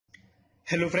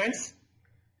Hello friends,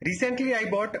 recently I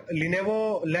bought a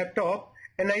Lenovo laptop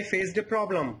and I faced a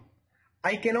problem.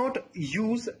 I cannot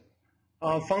use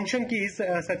function keys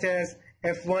such as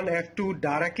F1, F2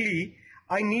 directly.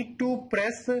 I need to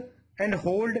press and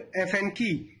hold Fn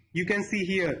key. You can see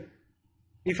here.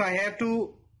 If I have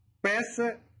to press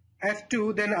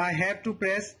F2, then I have to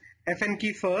press Fn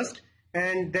key first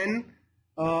and then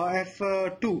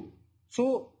F2.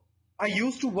 So I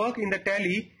used to work in the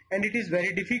tally and it is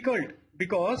very difficult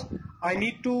because I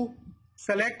need to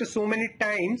select so many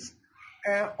times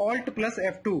Alt plus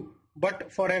F2,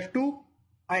 but for F2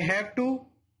 I have to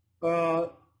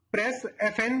press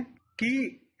Fn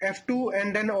key, F2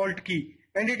 and then Alt key,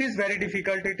 and it is very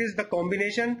difficult. It is the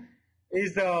combination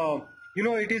is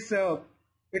it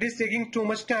is taking too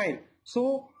much time.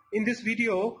 So in this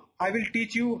video I will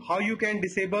teach you how you can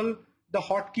disable the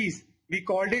hotkeys. We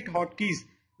called it hotkeys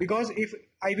because if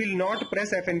I will not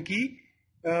press Fn key,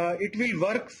 it will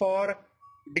work for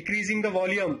decreasing the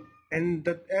volume, and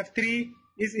the F3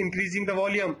 is increasing the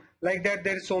volume. Like that,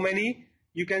 there are so many,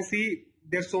 you can see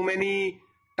there's so many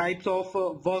types of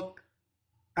work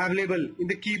available in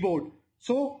the keyboard.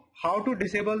 So how to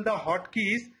disable the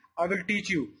hotkeys, I will teach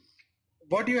you.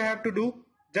 What you have to do,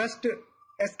 just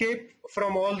escape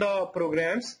from all the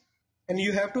programs and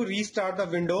you have to restart the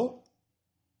window.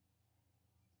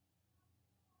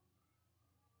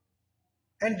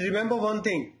 And remember one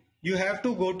thing, you have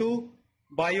to go to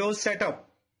BIOS setup.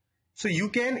 So you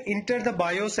can enter the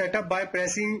BIOS setup by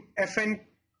pressing Fn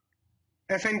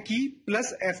key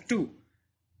plus F2.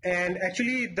 And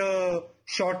actually the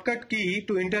shortcut key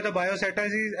to enter the BIOS setup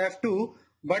is F2.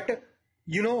 But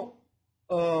you know,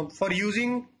 for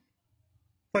using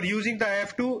the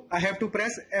F2, I have to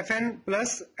press Fn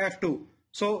plus F2.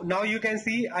 So now you can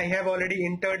see I have already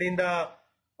entered in the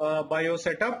BIOS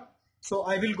setup. So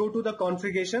I will go to the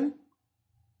configuration,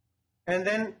 and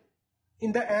then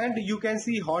in the end you can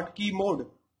see hotkey mode.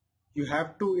 You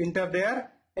have to enter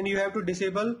there and you have to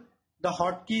disable the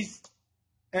hotkeys,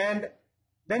 and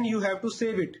then you have to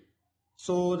save it.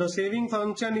 So the saving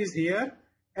function is here,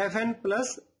 Fn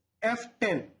plus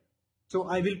F10. So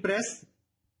I will press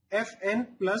Fn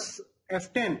plus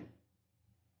F10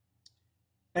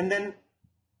 and then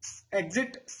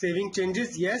exit saving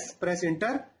changes. Yes, press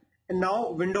enter. And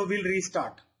now window will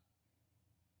restart.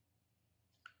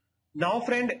 Now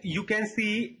friend, you can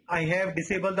see I have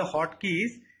disabled the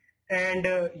hotkeys, and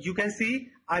you can see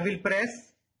I will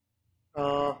press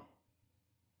Alt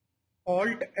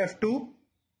F2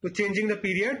 to changing the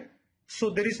period. So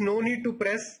there is no need to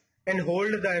press and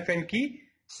hold the Fn key.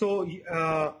 So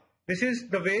this is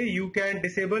the way you can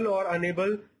disable or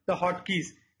enable the hotkeys.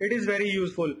 It is very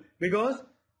useful because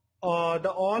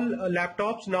all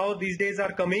laptops now these days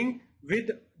are coming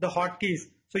with the hotkeys,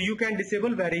 so you can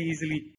disable very easily.